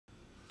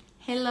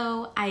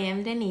Hello, I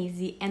am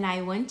Denise and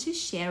I want to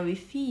share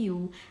with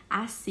you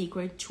a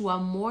secret to a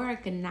more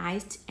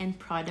organized and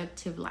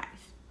productive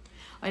life.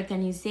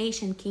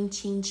 Organization can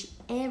change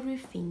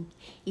everything.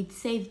 It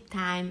saves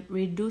time,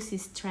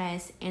 reduces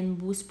stress, and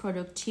boosts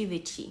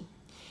productivity.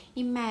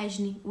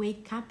 Imagine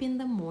wake up in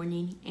the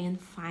morning and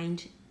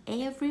find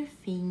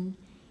everything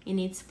in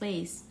its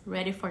place,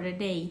 ready for the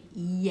day.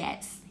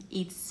 Yes,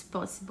 it's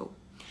possible.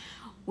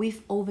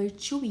 With over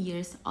 2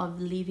 years of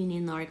living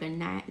in an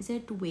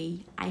organized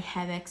way, I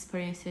have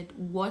experienced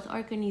what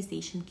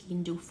organization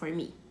can do for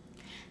me.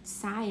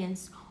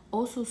 Science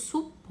also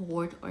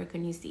support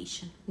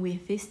organization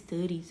with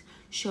studies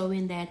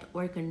showing that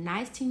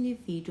organized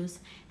individuals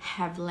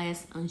have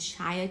less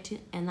anxiety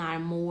and are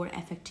more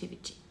effective.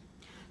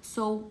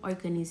 So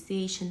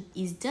organization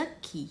is the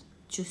key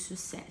to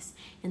success,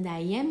 and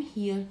I am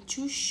here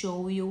to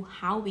show you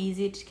how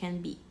easy it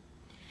can be.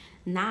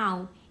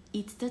 Now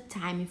it's the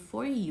time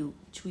for you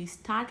to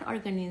start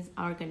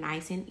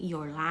organizing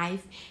your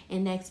life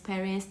and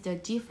experience the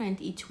difference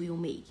it will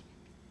make.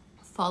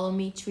 Follow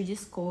me to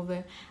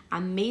discover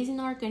amazing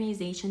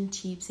organization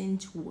tips and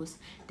tools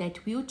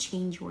that will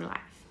change your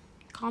life.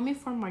 Call me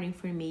for more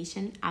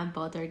information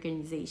about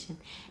organization.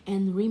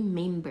 And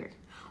remember,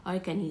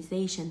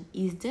 organization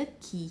is the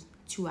key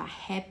to a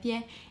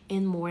happier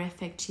and more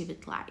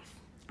effective life.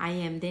 I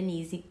am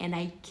Denise and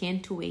I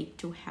can't wait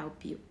to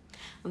help you.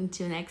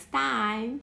 Until next time.